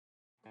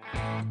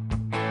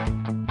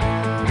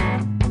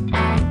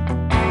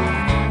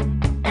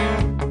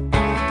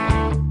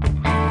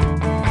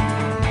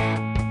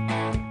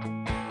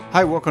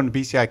Hi, welcome to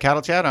BCI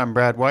Cattle Chat. I'm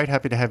Brad White.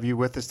 Happy to have you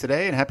with us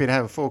today and happy to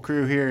have a full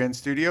crew here in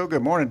studio.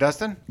 Good morning,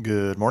 Dustin.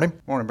 Good morning.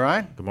 Morning,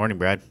 Brian. Good morning,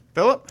 Brad.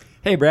 Philip.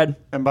 Hey, Brad.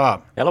 And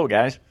Bob. Hello,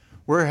 guys.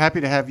 We're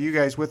happy to have you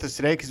guys with us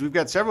today because we've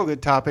got several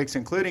good topics,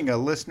 including a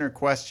listener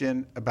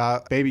question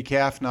about baby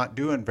calf not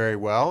doing very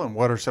well and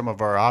what are some of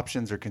our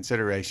options or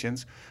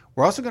considerations.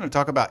 We're also going to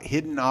talk about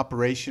hidden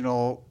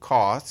operational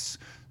costs,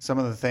 some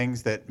of the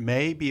things that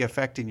may be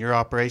affecting your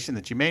operation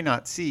that you may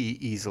not see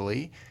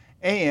easily,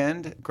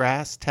 and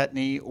grass,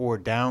 tetany, or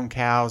down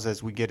cows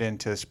as we get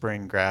into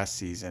spring grass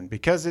season.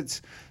 Because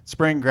it's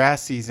spring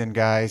grass season,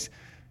 guys,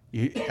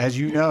 as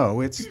you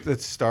know, it's the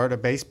start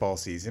of baseball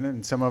season,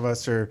 and some of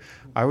us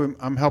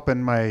I'm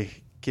helping my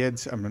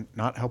kids. I'm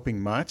not helping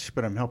much,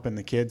 but I'm helping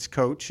the kids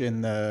coach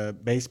in the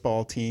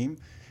baseball team.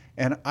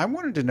 And I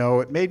wanted to know,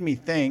 it made me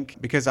think,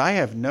 because I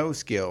have no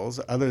skills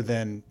other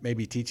than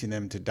maybe teaching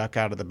them to duck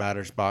out of the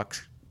batter's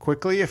box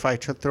quickly if I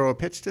throw a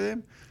pitch to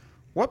them.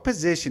 What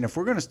position, if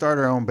we're going to start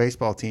our own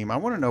baseball team, I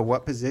want to know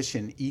what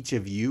position each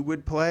of you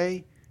would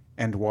play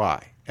and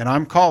why. And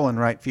I'm calling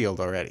right field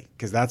already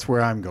because that's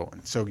where I'm going.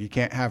 So you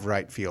can't have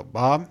right field.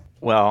 Bob?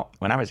 Well,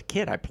 when I was a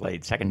kid, I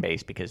played second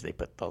base because they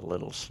put the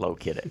little slow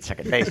kid at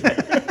second base.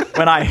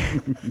 when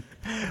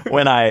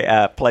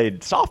I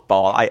played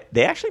softball,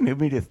 they actually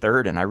moved me to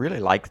third, and I really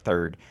like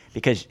third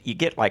because you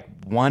get like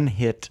one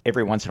hit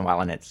every once in a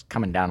while, and it's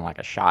coming down like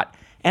a shot.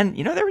 And,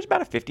 there was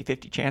about a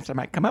 50-50 chance I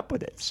might come up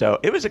with it. So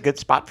it was a good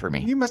spot for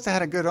me. You must have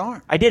had a good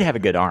arm. I did have a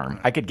good arm.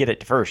 I could get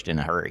it to first in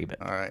a hurry.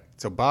 But all right.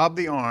 So Bob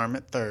the arm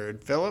at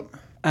third. Philip?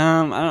 I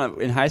don't know.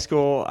 In high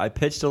school, I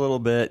pitched a little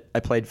bit. I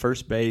played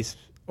first base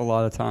a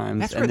lot of times.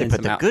 That's where they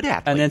put the good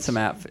athletes. And then some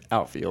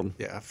outfield.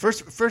 Yeah.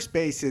 First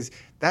base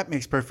that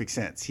makes perfect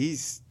sense.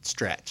 He's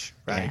stretch,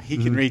 right? Yeah. He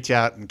can reach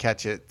out and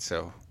catch it.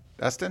 So,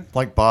 Dustin?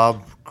 Like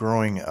Bob,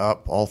 growing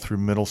up all through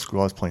middle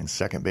school, I was playing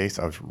second base.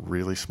 I was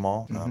really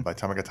small. By the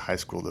time I got to high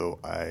school, though,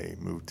 I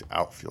moved to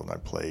outfield, and I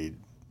played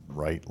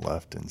right,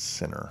 left, and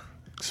center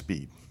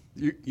speed.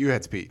 You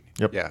had speed.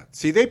 Yep. Yeah.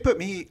 See, they put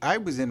me – I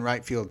was in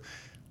right field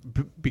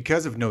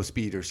because of no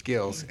speed or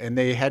skills, and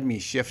they had me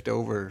shift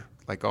over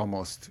like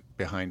almost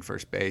behind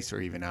first base or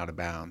even out of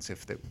bounds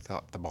if they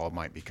thought the ball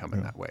might be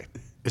coming that way.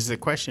 Is the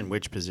question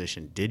which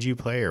position did you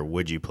play or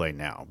would you play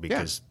now?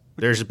 Because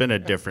there's been a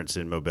difference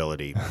in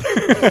mobility.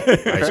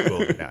 High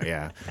school now,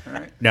 yeah. All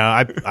right. No,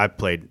 I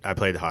played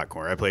the hot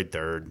corner. I played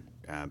third,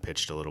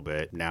 pitched a little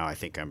bit. Now I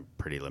think I'm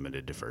pretty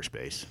limited to first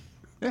base.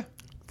 Yeah.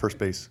 First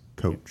base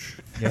coach.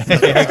 First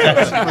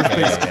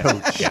base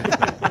coach.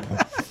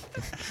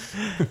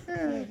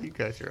 Yeah, you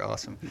guys are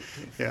awesome.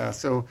 Yeah,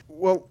 so,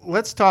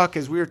 let's talk,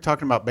 as we were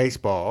talking about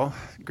baseball,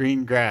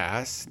 green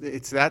grass.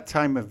 It's that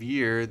time of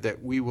year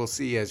that we will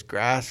see as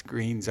grass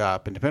greens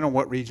up, and depending on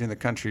what region of the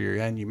country you're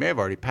in, you may have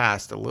already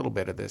passed a little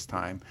bit of this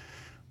time,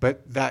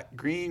 but that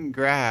green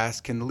grass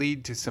can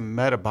lead to some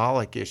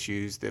metabolic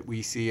issues that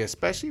we see,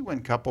 especially when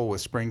coupled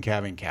with spring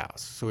calving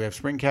cows. So we have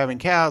spring calving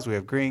cows, we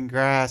have green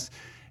grass,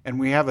 and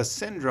we have a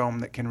syndrome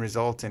that can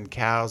result in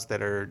cows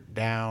that are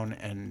down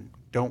and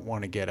don't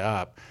want to get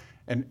up.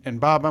 And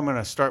Bob, I'm going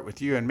to start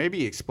with you and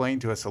maybe explain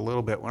to us a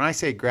little bit. When I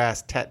say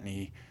grass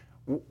tetany,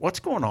 what's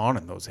going on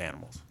in those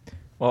animals?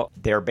 Well,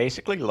 they're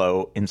basically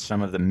low in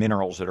some of the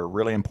minerals that are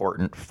really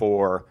important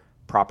for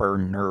proper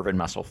nerve and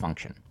muscle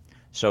function.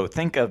 So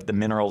think of the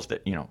minerals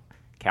that,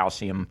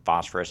 calcium,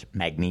 phosphorus,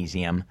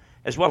 magnesium,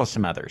 as well as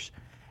some others.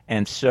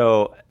 And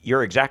so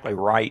you're exactly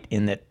right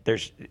in that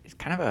there's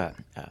kind of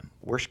a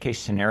worst case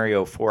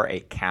scenario for a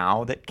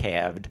cow that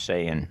calved,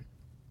 say in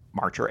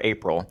March or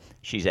April.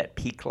 She's at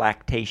peak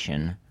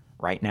lactation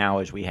right now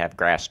as we have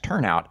grass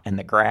turnout, and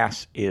the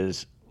grass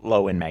is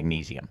low in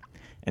magnesium.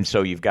 And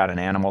so you've got an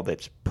animal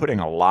that's putting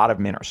a lot of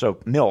mineral. So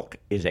milk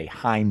is a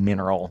high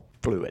mineral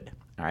fluid.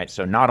 All right.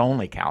 So not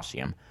only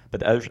calcium,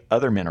 but there's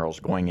other minerals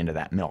going into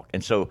that milk.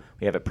 And so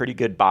we have a pretty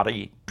good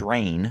body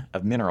drain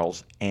of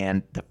minerals,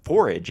 and the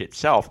forage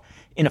itself,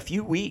 in a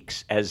few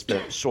weeks, as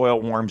the soil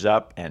warms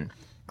up and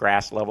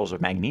grass levels of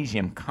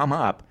magnesium come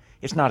up,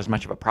 it's not as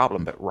much of a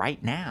problem. But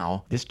right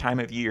now, this time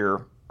of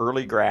year,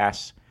 early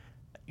grass,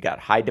 you got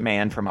high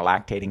demand from a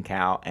lactating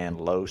cow and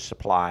low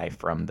supply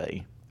from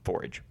the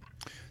forage.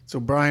 So,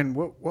 Brian,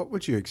 what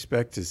would you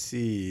expect to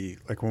see,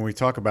 like when we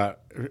talk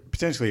about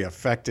potentially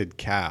affected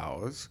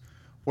cows,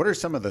 what are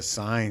some of the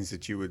signs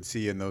that you would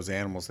see in those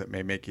animals that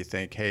may make you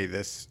think, hey,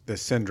 this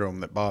syndrome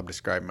that Bob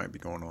described might be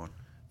going on?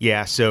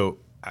 Yeah, so,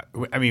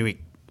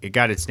 it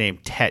got its name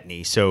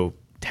tetany. So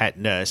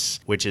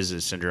tetanus, which is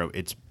a syndrome,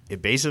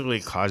 it basically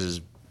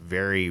causes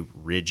very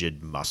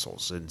rigid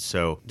muscles. And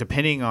so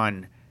depending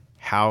on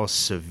how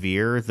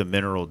severe the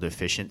mineral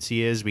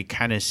deficiency is, we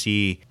kind of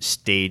see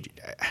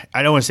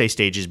I don't want to say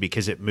stages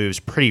because it moves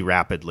pretty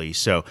rapidly.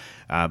 So,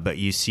 but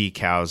you see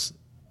cows,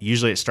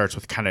 usually it starts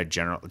with kind of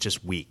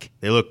just weak.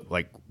 They look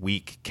like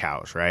weak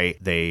cows, right?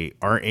 They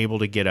aren't able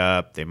to get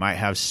up. They might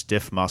have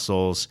stiff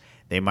muscles.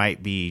 They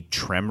might be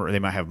they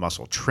might have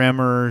muscle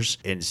tremors.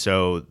 And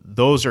so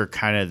those are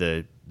kind of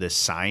the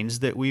signs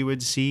that we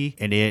would see.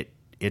 And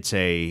it's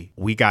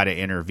we got to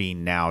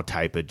intervene now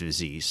type of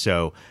disease.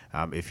 So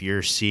if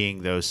you're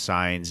seeing those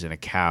signs in a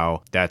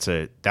cow, that's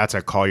a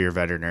call your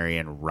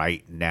veterinarian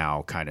right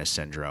now kind of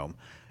syndrome.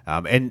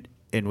 And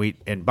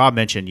Bob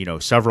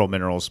mentioned, several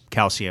minerals,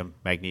 calcium,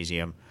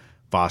 magnesium,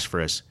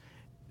 phosphorus.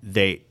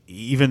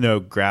 Even though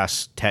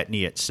grass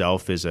tetany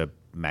itself is a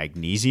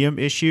magnesium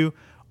issue,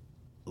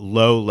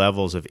 low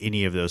levels of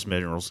any of those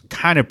minerals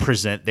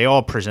they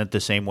all present the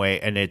same way,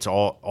 and it's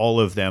all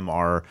of them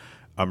are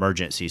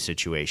emergency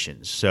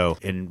situations. So,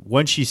 and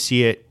once you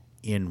see it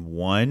in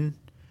one,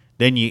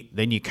 then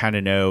you kind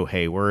of know,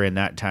 hey, we're in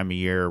that time of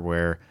year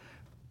where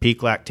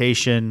peak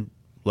lactation,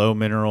 low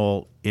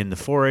mineral in the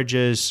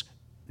forages.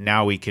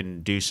 Now we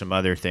can do some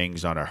other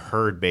things on a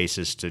herd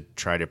basis to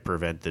try to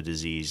prevent the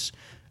disease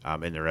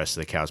in the rest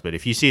of the cows. But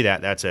if you see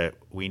that,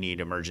 we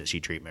need emergency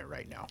treatment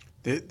right now.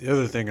 The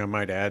other thing I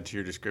might add to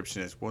your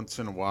description is once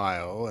in a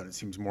while, and it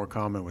seems more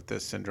common with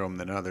this syndrome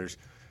than others,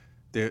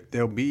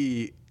 they'll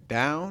be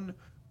down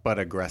but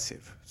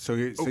aggressive. So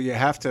you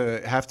have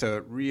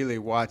to really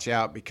watch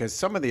out, because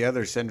some of the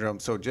other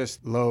syndromes, so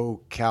just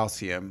low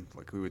calcium,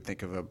 like we would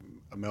think of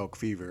a milk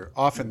fever,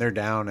 often they're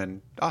down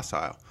and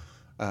docile.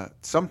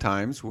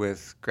 Sometimes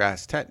with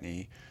grass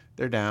tetany,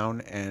 they're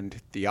down and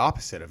the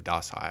opposite of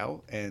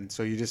docile, and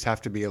so you just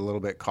have to be a little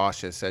bit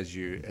cautious as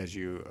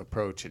you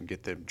approach and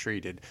get them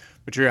treated.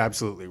 But you're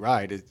absolutely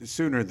right. The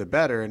sooner the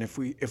better. And if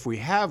we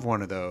have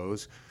one of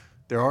those,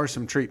 there are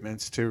some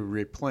treatments to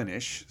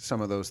replenish some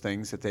of those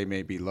things that they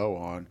may be low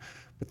on.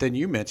 But then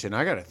you mentioned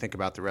I got to think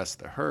about the rest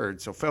of the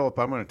herd. So Philip,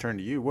 I'm going to turn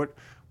to you. What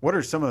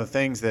are some of the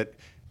things that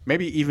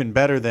maybe even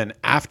better than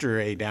after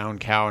a down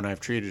cow and I've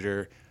treated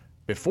her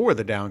before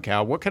the down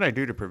cow? What can I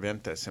do to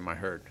prevent this in my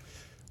herd?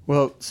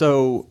 Well,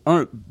 so I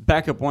want to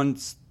back up one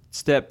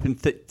step and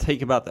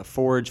think about the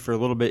forage for a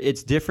little bit.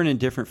 It's different in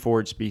different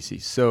forage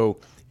species. So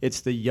it's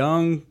the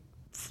young,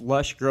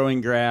 flush-growing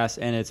grass,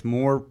 and it's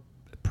more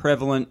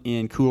prevalent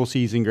in cool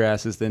season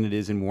grasses than it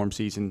is in warm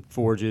season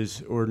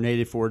forages or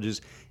native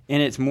forages.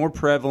 And it's more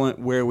prevalent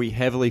where we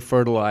heavily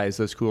fertilize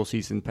those cool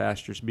season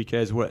pastures,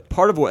 because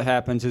part of what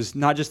happens is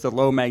not just the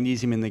low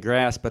magnesium in the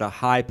grass, but a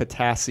high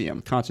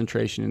potassium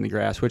concentration in the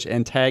grass, which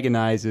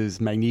antagonizes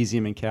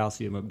magnesium and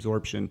calcium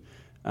absorption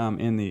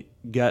in the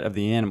gut of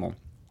the animal.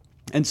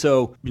 And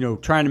so,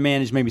 trying to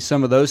manage maybe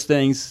some of those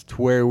things to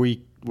where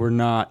we're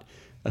not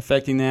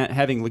affecting that.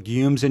 Having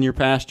legumes in your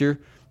pasture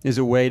is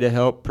a way to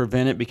help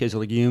prevent it, because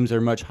legumes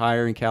are much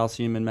higher in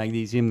calcium and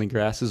magnesium than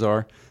grasses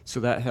are, so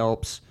that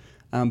helps.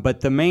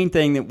 But the main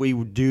thing that we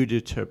would do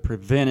to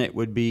prevent it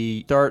would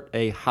be start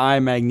a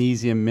high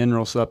magnesium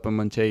mineral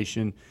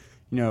supplementation,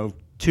 2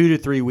 to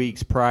 3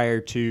 weeks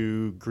prior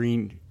to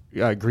green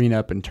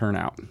up and turn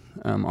out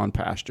on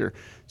pasture,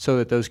 so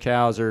that those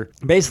cows are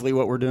basically,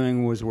 what we're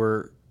doing was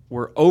we're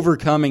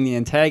overcoming the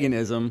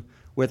antagonism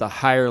with a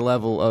higher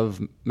level of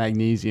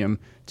magnesium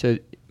to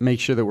make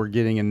sure that we're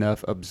getting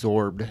enough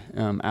absorbed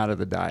out of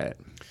the diet.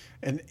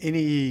 And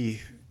any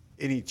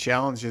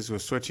challenges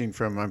with switching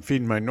from, I'm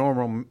feeding my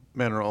normal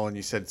mineral and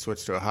you said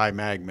switch to a high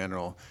mag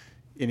mineral,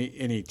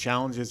 any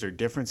challenges or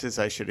differences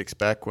I should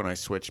expect when I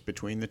switch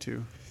between the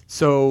two?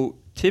 So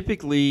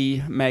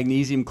typically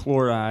magnesium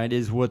chloride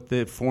is what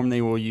the form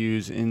they will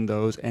use in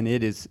those, and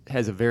it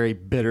has a very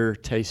bitter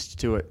taste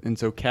to it. And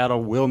so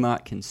cattle will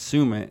not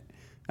consume it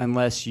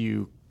unless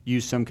you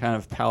use some kind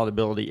of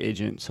palatability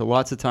agent. So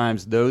lots of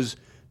times those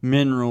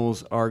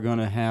minerals are going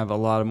to have a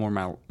lot of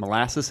more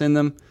molasses in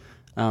them.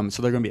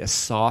 So they're going to be a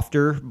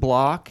softer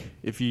block.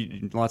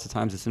 Lots of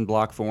times it's in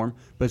block form,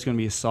 but it's going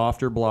to be a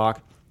softer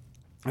block.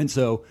 And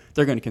so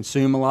they're going to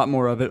consume a lot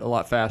more of it a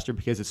lot faster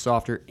because it's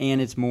softer, and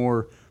it's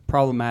more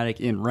problematic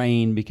in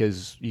rain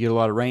because you get a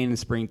lot of rain in the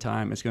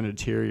springtime. It's going to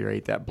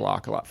deteriorate that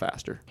block a lot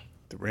faster.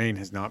 The rain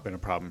has not been a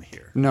problem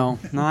here. No,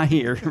 not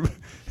here.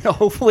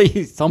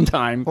 Hopefully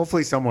sometime.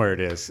 Hopefully somewhere it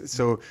is.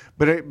 So,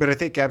 but I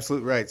think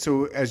absolutely right.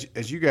 So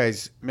as you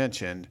guys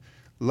mentioned,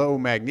 low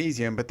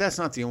magnesium, but that's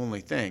not the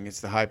only thing.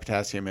 It's the high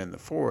potassium in the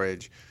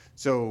forage.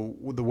 So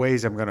the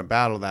ways I'm going to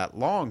battle that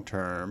long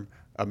term,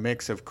 a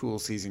mix of cool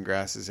season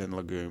grasses and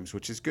legumes,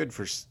 which is good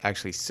for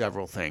actually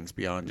several things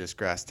beyond just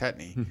grass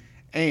tetany,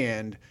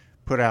 and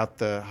put out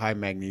the high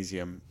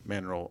magnesium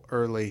mineral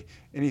early.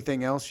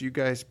 Anything else you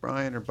guys,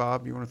 Brian or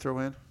Bob, you want to throw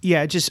in?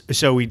 Yeah,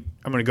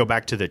 I'm going to go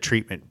back to the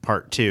treatment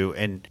part too.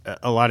 And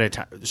a lot of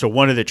times, so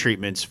one of the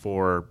treatments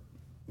for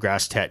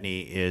grass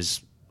tetany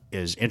is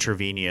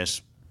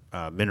intravenous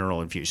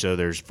mineral infusion. So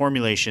there's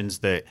formulations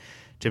that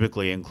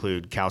typically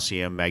include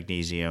calcium,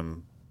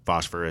 magnesium,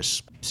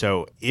 phosphorus.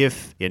 So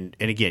and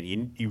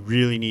again, you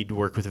really need to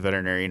work with a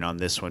veterinarian on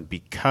this one,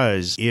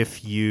 because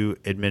if you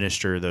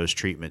administer those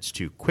treatments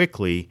too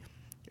quickly,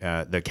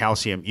 the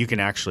calcium, you can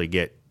actually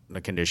get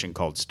a condition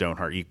called stone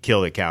heart. You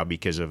kill the cow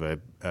because of a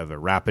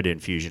rapid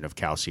infusion of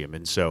calcium.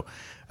 And so,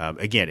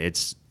 again,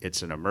 it's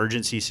an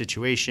emergency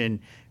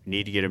situation. You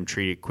need to get them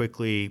treated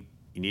quickly.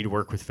 You need to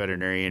work with a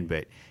veterinarian.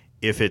 But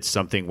if it's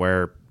something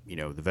where,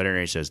 the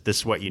veterinarian says, this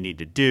is what you need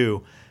to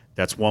do,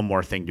 that's one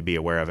more thing to be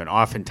aware of. And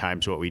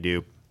oftentimes what we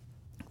do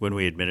when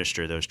we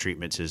administer those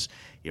treatments is,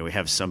 we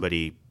have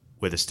somebody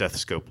with a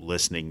stethoscope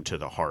listening to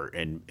the heart.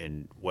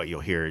 And what you'll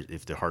hear is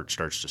if the heart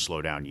starts to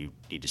slow down, you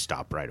need to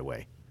stop right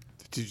away.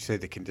 Did you say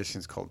the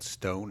condition's called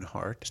stone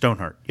heart? Stone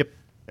heart. Yep.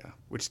 Yeah,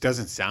 which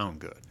doesn't sound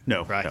good.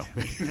 No, right? no.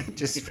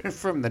 Just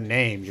from the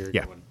name, you're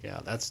Yeah. going, yeah,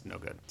 that's no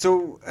good.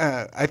 So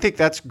I think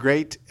that's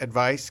great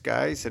advice,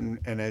 guys, and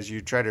as you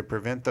try to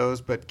prevent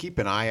those, but keep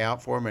an eye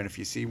out for them. And if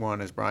you see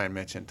one, as Brian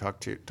mentioned, talk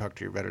to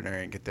your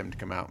veterinarian, get them to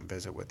come out and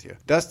visit with you.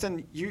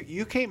 Dustin,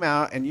 you came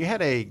out and you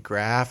had a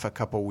graph a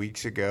couple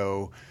weeks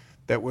ago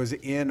that was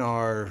in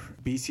our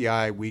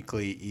BCI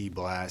weekly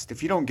e-blast.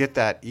 If you don't get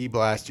that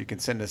e-blast, you can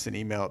send us an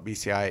email at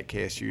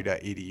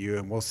bci@ksu.edu,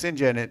 and we'll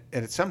send you. And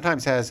it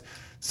sometimes has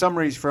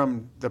summaries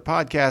from the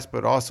podcast,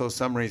 but also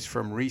summaries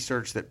from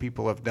research that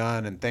people have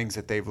done and things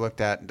that they've looked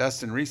at. And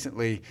Dustin,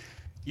 recently,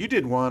 you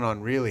did one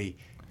on really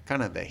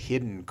kind of the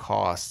hidden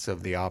costs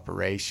of the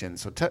operation.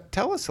 So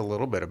tell us a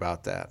little bit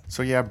about that.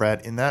 So yeah,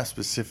 Brad, in that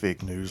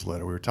specific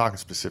newsletter, we were talking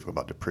specifically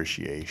about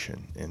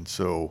depreciation, and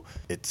so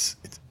it's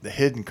the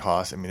hidden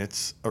cost. I mean,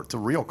 it's a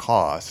real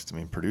cost. I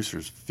mean,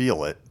 producers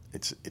feel it.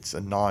 It's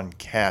a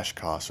non-cash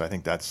cost. So I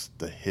think that's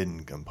the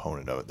hidden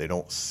component of it. They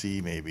don't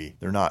see, maybe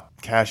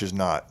cash is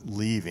not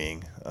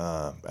leaving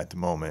at the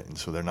moment, and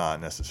so they're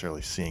not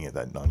necessarily seeing it,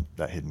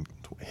 that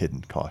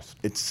hidden cost.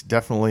 It's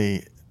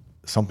definitely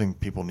something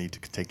people need to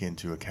take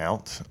into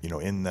account. You know,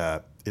 in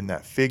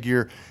that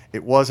figure,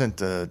 it wasn't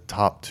the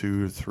top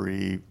 2 or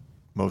 3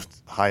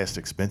 most highest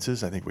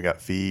expenses. I think we got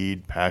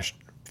feed,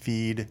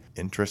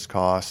 interest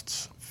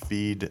costs,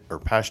 feed or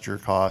pasture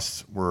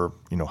costs were,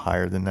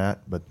 higher than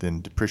that. But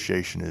then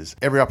depreciation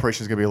every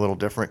operation is going to be a little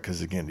different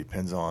because, again, it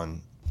depends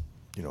on,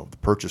 the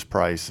purchase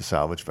price, the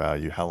salvage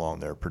value, how long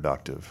they're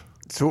productive.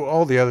 So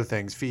all the other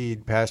things,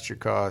 feed, pasture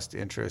cost,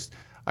 interest,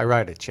 I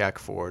write a check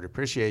for.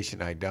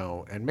 Depreciation, I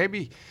don't. And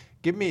maybe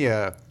give me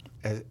as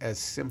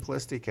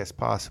simplistic as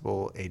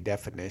possible a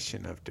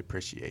definition of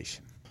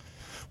depreciation.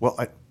 Well,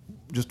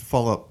 just to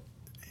follow up,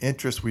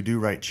 interest, we do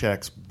write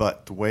checks,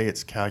 but the way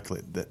it's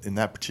calculated, in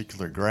that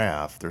particular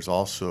graph, there's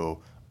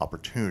also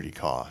opportunity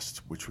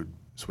costs,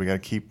 so we got to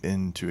keep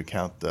into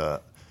account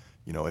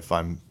if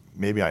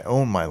maybe I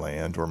own my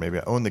land or maybe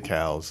I own the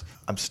cows,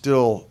 I'm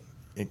still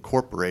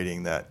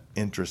incorporating that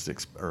interest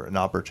or an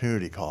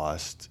opportunity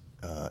cost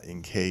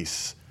in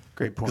case.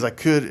 Great point. Because I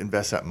could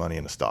invest that money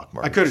in the stock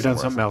market. I could have done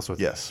something else with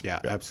it. Yes. Yeah,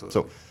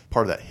 absolutely. So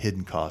part of that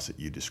hidden cost that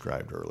you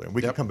described earlier. And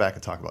we can come back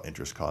and talk about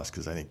interest costs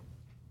because I think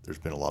there's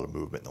been a lot of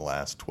movement in the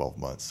last 12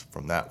 months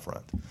from that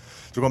front.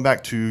 So going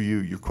back to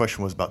your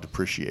question was about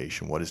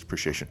depreciation. What is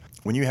depreciation?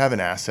 When you have an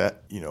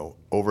asset,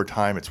 over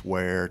time its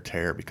wear,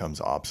 tear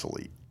becomes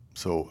obsolete.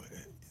 So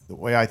the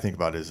way I think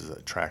about it is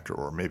a tractor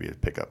or maybe a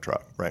pickup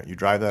truck, right? You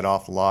drive that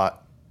off the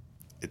lot,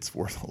 it's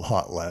worth a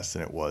lot less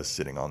than it was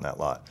sitting on that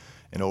lot.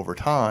 And over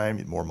time,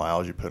 the more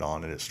miles you put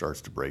on it, it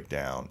starts to break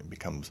down and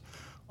becomes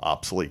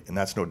obsolete. And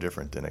that's no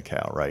different than a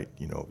cow, right?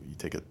 You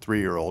take a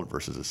 3-year-old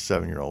versus a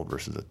 7-year-old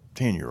versus a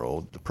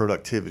 10-year-old, the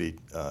productivity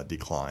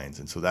declines.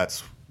 And so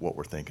that's what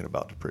we're thinking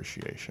about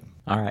depreciation.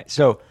 All right.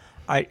 So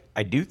I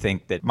do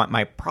think that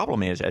my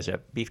problem is, as a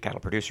beef cattle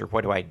producer,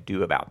 what do I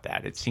do about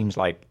that? It seems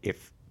like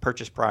if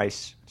purchase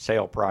price,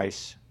 sale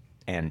price,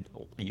 and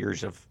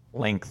years of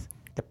length,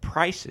 the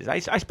prices, I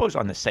suppose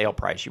on the sale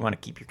price, you want to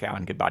keep your cow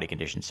in good body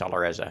condition, sell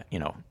her as a,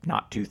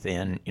 not too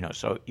thin,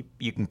 so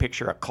you can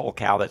picture a cull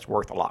cow that's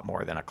worth a lot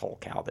more than a cull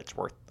cow that's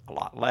worth a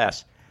lot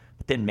less.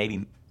 But then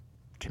maybe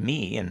to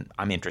me, and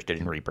I'm interested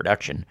in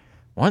reproduction,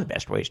 one of the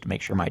best ways to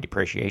make sure my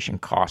depreciation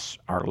costs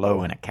are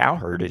low in a cow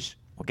herd is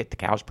we'll get the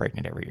cows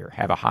pregnant every year,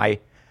 have a high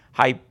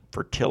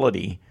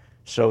fertility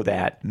so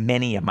that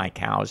many of my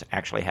cows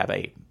actually have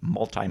a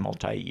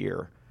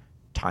multi-year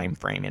time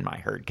frame in my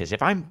herd. Because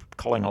if I'm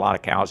culling a lot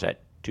of cows at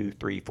 2,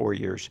 3, 4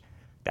 years,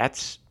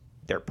 that's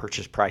their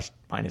purchase price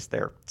minus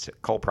their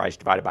cull price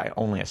divided by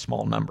only a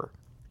small number.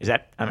 Am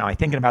I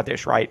thinking about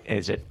this right?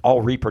 Is it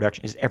all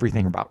reproduction? Is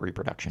everything about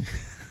reproduction?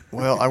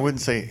 Well, I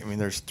wouldn't say.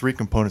 There's 3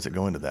 components that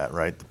go into that,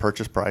 right? The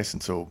purchase price,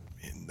 and so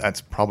that's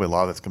probably a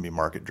lot of that's going to be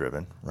market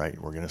driven, right?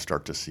 We're going to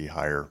start to see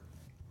higher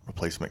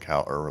replacement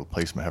cow or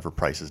replacement heifer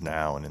prices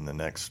now and in the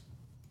next,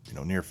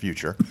 near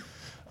future.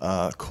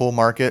 Cull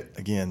market,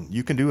 again,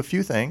 you can do a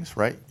few things,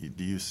 right?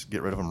 Do you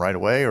get rid of them right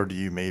away, or do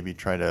you maybe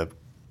try to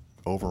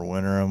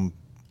overwinter them,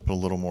 put a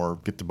little more,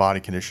 get the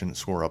body condition,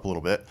 score up a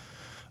little bit?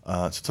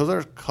 So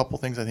there's a couple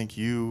things I think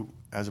you,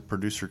 as a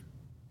producer,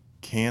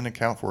 can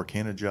account for,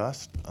 can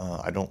adjust.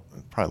 Probably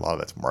a lot of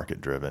that's market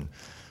driven,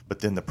 but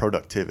then the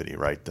productivity,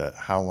 right?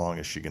 How long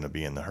is she going to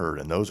be in the herd?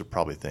 And those are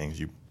probably things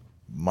you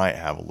might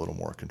have a little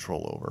more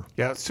control over.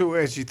 Yeah. So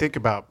as you think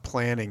about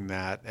planning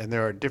that, and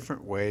there are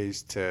different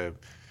ways to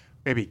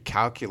maybe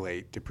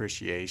calculate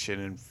depreciation.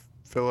 And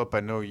Philip,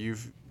 I know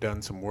you've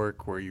done some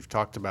work where you've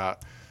talked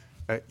about,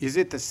 is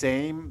it the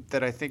same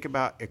that I think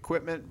about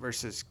equipment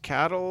versus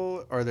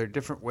cattle? Are there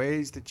different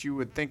ways that you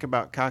would think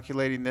about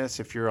calculating this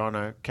if you're on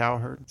a cow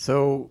herd?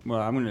 So,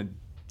 I'm going to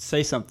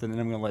say something, and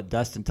I'm going to let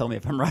Dustin tell me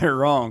if I'm right or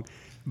wrong.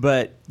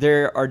 But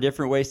there are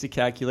different ways to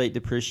calculate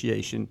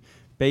depreciation.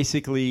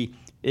 Basically,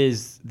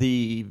 is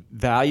the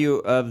value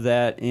of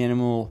that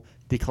animal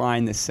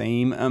decline the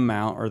same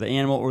amount, or the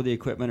animal or the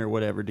equipment or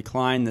whatever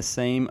decline the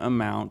same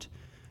amount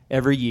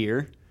every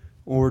year?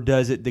 Or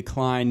does it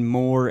decline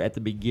more at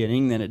the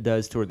beginning than it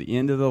does toward the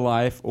end of the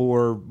life,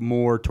 or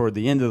more toward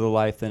the end of the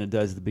life than it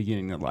does the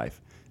beginning of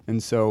life?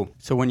 And so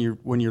when you're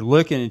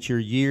looking at your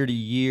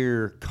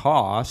year-to-year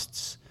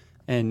costs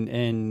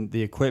and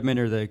the equipment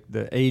or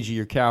the age of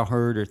your cow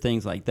herd or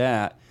things like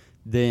that,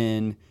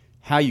 then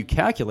how you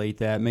calculate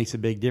that makes a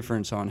big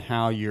difference on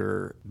how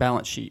your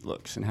balance sheet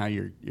looks and how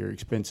your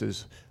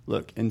expenses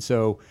look. And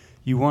so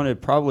you want to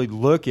probably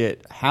look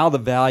at how the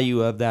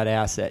value of that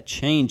asset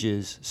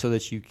changes so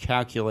that you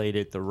calculate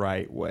it the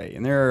right way.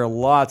 And there are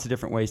lots of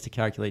different ways to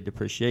calculate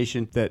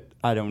depreciation that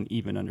I don't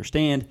even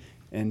understand.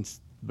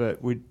 But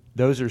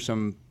those are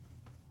some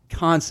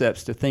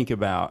concepts to think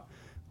about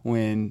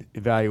when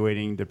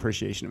evaluating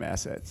depreciation of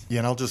assets. Yeah,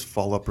 and I'll just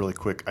follow up really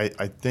quick.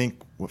 I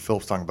think what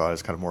Philip's talking about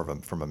is kind of more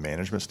of from a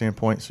management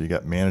standpoint. So you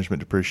got management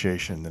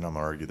depreciation, then I'm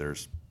going to argue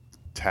there's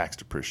tax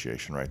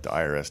depreciation, right? The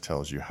IRS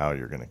tells you how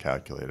you're going to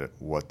calculate it,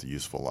 what the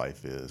useful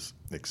life is,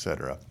 et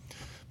cetera.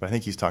 But I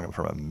think he's talking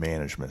from a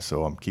management.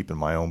 So I'm keeping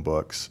my own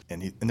books,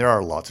 and there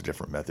are lots of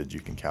different methods you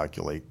can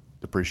calculate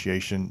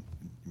depreciation.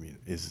 I mean,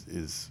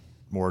 is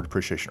more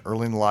depreciation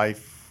early in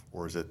life,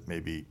 or is it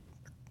maybe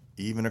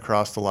even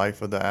across the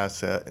life of the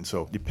asset? And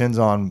so depends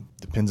on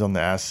the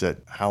asset,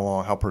 how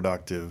long, how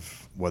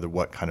productive,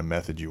 what kind of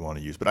method you want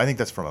to use. But I think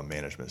that's from a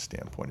management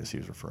standpoint, as he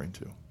was referring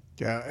to.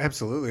 Yeah,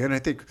 absolutely. And I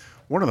think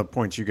one of the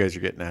points you guys are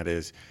getting at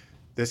is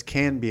this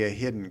can be a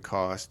hidden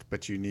cost,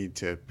 but you need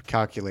to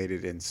calculate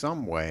it in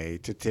some way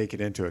to take it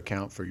into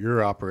account for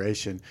your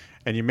operation.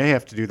 And you may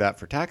have to do that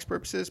for tax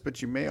purposes,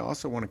 but you may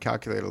also want to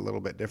calculate a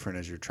little bit different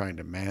as you're trying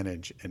to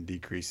manage and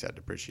decrease that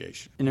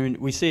depreciation. And I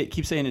mean,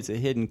 keep saying it's a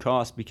hidden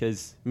cost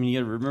because you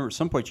got to remember at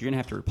some point you're going to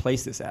have to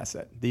replace this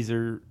asset. These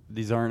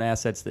aren't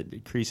assets that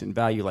decrease in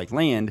value like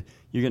land.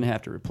 You're going to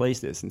have to replace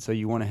this, and so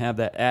you want to have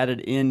that added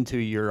into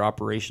your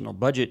operational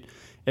budget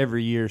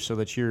every year so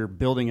that you're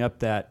building up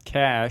that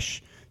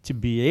cash to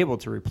be able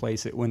to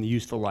replace it when the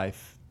useful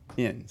life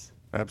ends.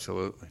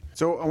 Absolutely.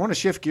 So I want to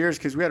shift gears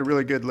because we had a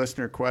really good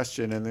listener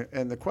question,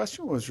 and the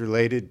question was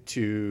related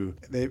to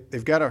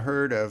they've got a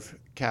herd of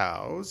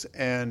cows,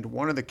 and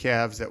one of the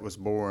calves that was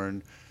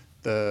born,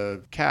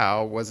 the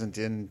cow wasn't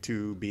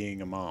into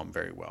being a mom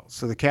very well.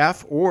 So the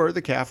calf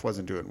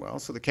wasn't doing well.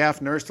 So the calf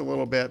nursed a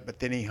little bit, but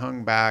then he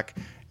hung back,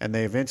 and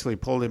they eventually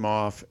pulled him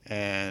off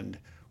and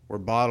were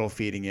bottle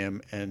feeding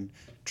him and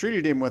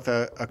treated him with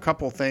a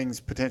couple things,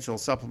 potential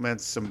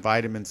supplements, some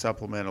vitamin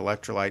supplement,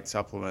 electrolyte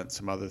supplement,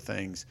 some other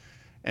things.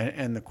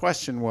 And the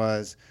question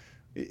was,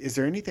 is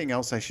there anything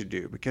else I should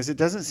do? Because it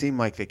doesn't seem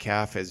like the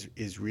calf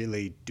is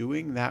really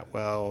doing that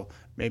well,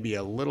 maybe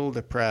a little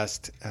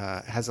depressed,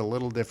 has a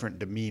little different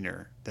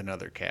demeanor than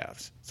other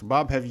calves. So,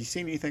 Bob, have you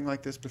seen anything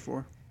like this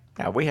before?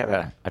 We have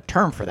a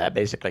term for that,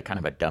 basically kind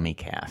of a dummy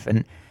calf.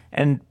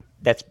 And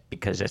that's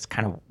because that's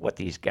kind of what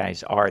these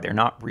guys are. They're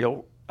not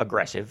real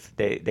aggressive.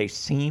 They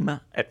seem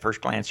at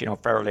first glance,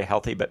 fairly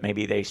healthy, but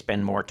maybe they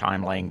spend more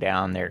time laying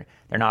down. They're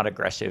not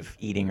aggressive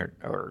eating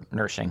or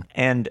nursing.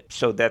 And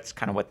so that's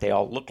kind of what they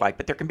all look like.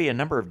 But there can be a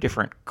number of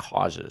different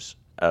causes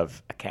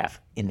of a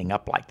calf ending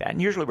up like that. And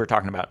usually we're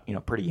talking about,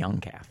 pretty young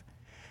calf.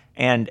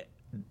 And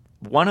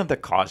one of the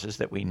causes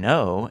that we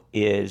know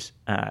is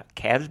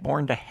calves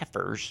born to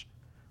heifers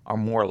are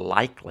more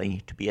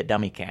likely to be a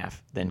dummy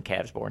calf than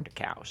calves born to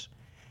cows.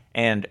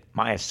 And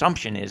my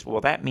assumption is,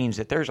 well, that means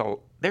that there's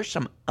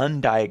some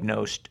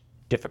undiagnosed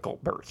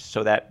difficult births.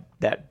 So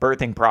that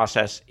birthing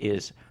process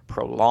is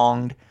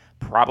prolonged.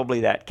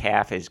 Probably that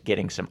calf is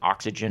getting some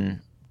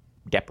oxygen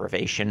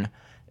deprivation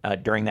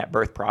during that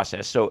birth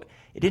process. So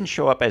it didn't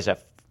show up as a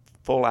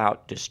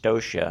full-out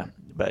dystocia,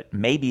 but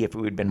maybe if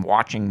we had been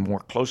watching more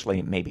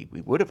closely, maybe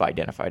we would have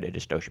identified a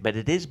dystocia. But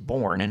it is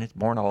born, and it's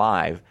born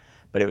alive,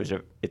 but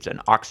it's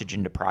an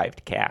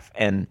oxygen-deprived calf.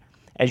 And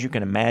as you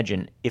can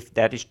imagine, if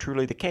that is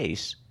truly the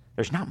case,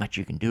 there's not much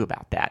you can do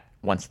about that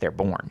once they're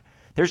born.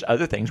 There's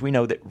other things. We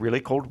know that really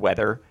cold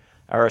weather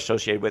are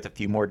associated with a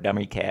few more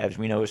dummy calves.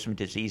 We know some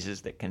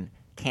diseases that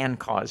can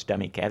cause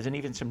dummy calves, and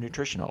even some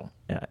nutritional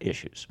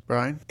issues.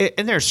 Brian?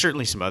 And there's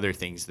certainly some other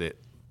things that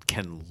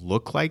can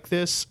look like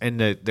this. And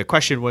the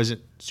question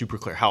wasn't super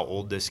clear how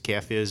old this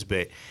calf is,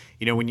 but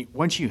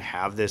once you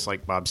have this,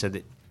 like Bob said,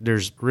 that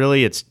there's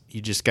really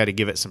you just got to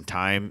give it some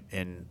time,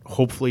 and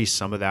hopefully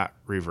some of that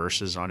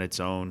reverses on its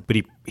own. But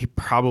he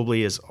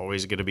probably is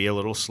always going to be a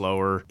little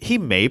slower. He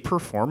may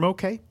perform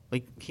okay.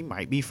 Like, he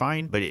might be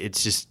fine, but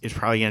it's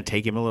probably going to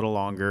take him a little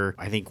longer.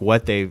 I think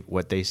what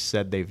they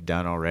said they've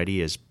done already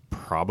is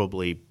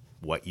probably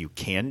what you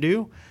can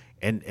do.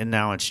 And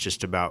now it's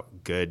just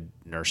about good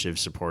nursive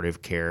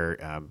supportive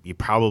care. You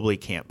probably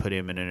can't put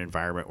him in an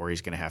environment where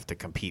he's going to have to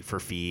compete for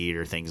feed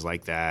or things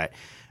like that.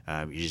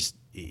 He's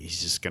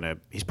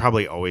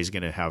probably always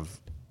going to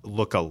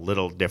look a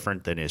little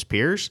different than his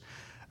peers.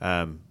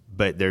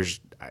 But there's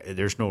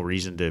no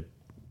reason to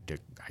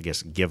I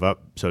guess give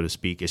up, so to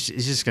speak. It's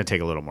just going to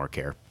take a little more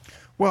care.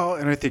 Well,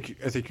 and I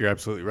think you're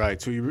absolutely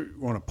right. So you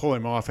want to pull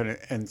him off, and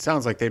it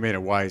sounds like they made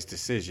a wise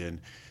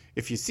decision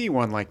if you see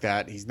one like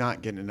that, he's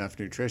not getting enough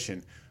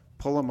nutrition,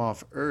 pull him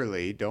off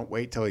early. Don't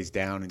wait till he's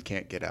down and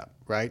can't get up,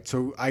 right?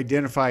 So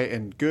identify,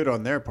 and good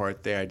on their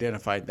part, they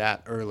identified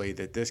that early,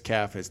 that this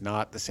calf is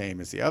not the same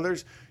as the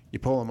others. You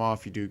pull him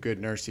off, you do good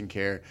nursing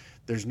care.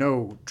 There's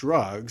no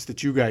drugs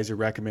that you guys are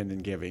recommending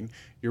giving.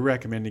 You're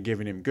recommending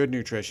giving him good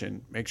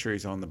nutrition, make sure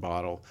he's on the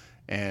bottle,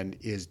 and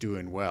is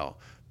doing well.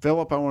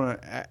 Philip, I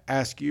want to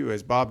ask you,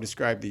 as Bob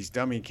described these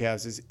dummy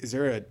calves, is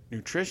there a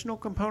nutritional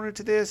component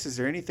to this? Is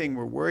there anything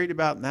we're worried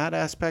about in that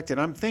aspect? And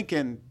I'm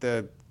thinking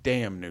the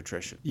dam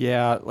nutrition.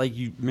 Yeah, like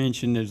you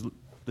mentioned,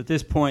 at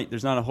this point,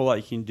 there's not a whole lot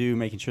you can do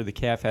making sure the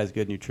calf has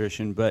good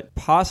nutrition, but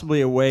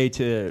possibly a way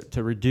to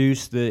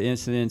reduce the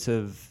incidence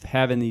of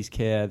having these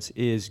calves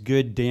is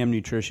good dam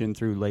nutrition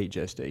through late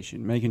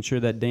gestation, making sure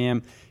that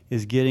dam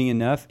is getting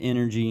enough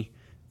energy,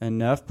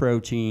 enough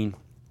protein,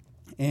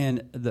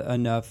 and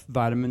enough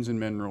vitamins and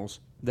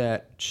minerals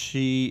that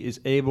she is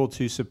able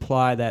to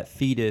supply that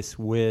fetus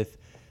with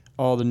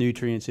all the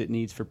nutrients it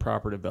needs for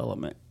proper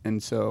development.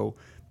 And so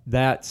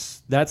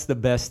that's the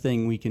best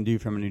thing we can do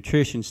from a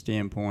nutrition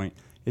standpoint,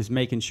 is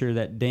making sure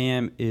that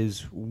dam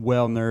is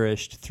well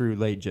nourished through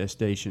late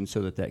gestation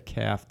so that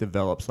calf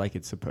develops like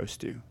it's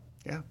supposed to.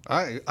 Yeah,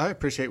 I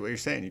appreciate what you're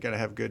saying. You got to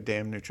have good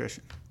dam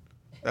nutrition.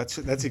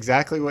 That's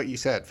exactly what you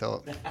said,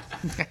 Philip.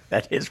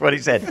 That is what he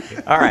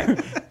said. All right,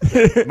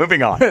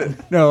 moving on.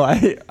 No,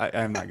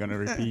 I'm not going to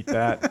repeat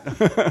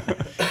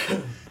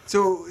that.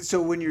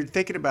 So when you're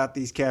thinking about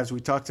these calves,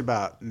 we talked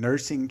about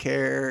nursing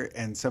care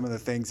and some of the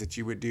things that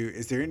you would do.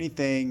 Is there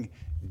anything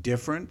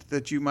different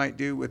that you might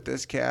do with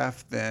this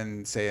calf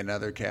than, say,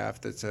 another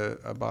calf that's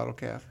a bottle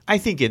calf? I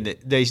think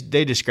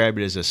they describe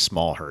it as a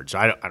small herd. So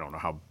I don't know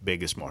how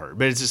big a small herd,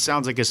 but it just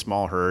sounds like a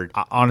small herd.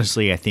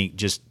 Honestly, I think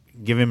just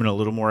give him a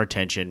little more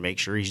attention, make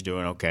sure he's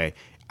doing okay.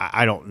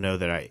 I don't know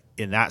that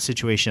in that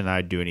situation,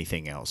 I'd do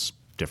anything else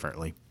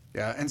differently.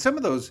 Yeah, and some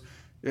of those,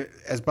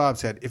 as Bob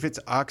said, if it's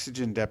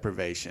oxygen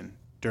deprivation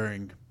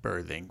during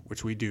birthing,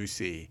 which we do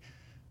see,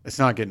 it's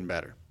not getting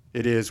better.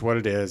 It is what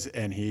it is,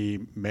 and he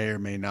may or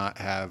may not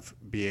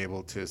be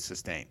able to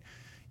sustain.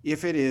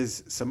 If it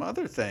is some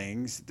other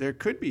things, there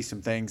could be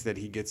some things that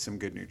he gets some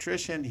good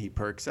nutrition, he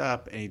perks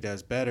up, and he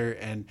does better.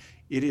 And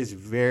it is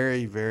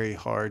very, very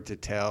hard to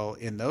tell.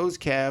 In those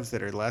calves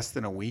that are less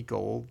than a week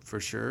old, for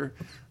sure,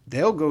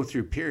 they'll go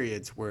through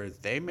periods where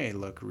they may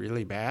look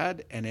really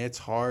bad, and it's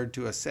hard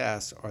to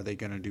assess, are they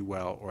going to do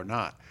well or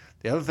not?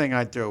 The other thing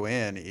I'd throw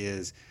in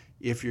is,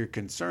 if you're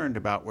concerned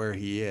about where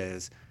he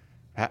is,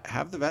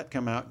 have the vet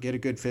come out, get a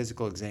good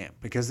physical exam,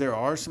 because there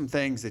are some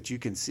things that you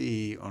can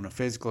see on a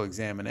physical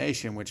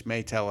examination which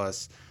may tell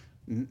us,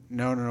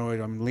 no,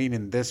 I'm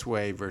leaning this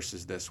way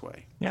versus this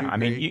way. Yeah, I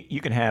mean, you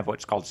can have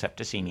what's called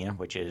septicemia,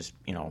 which is,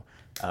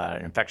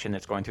 an infection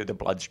that's going through the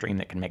bloodstream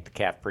that can make the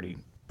calf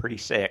pretty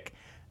sick.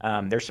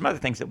 There's some other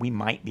things that we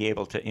might be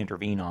able to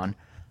intervene on.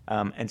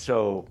 And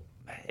so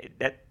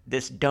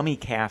this dummy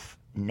calf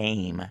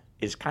name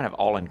is kind of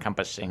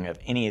all-encompassing of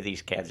any of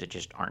these calves that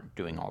just aren't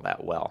doing all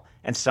that well.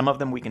 And some of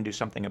them we can do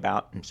something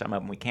about, and some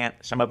of them we can't.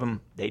 Some of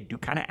them, they do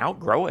kind of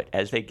outgrow it.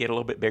 As they get a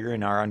little bit bigger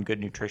and are on good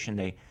nutrition,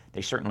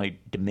 they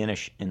certainly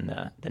diminish in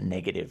the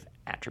negative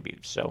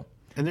attributes. So,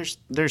 and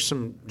there's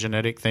some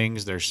genetic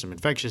things, there's some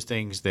infectious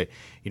things that,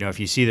 if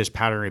you see this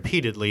pattern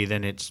repeatedly,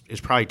 then it's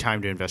probably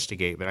time to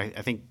investigate. But I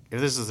think if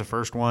this is the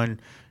first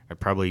one, I'd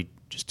probably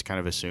just kind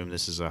of assume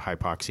this is a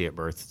hypoxia at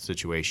birth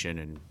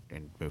situation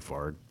and move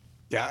forward.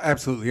 Yeah,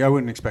 absolutely. I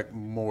wouldn't expect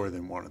more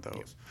than one of those.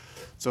 Yep.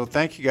 So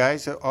thank you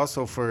guys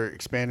also for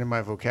expanding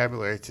my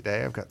vocabulary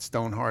today. I've got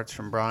stone hearts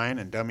from Brian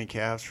and dummy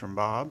calves from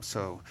Bob.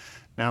 So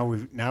now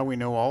we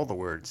know all the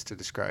words to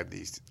describe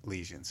these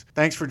lesions.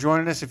 Thanks for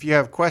joining us. If you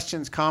have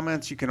questions,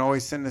 comments, you can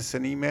always send us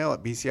an email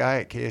at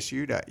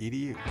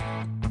bci@ksu.edu.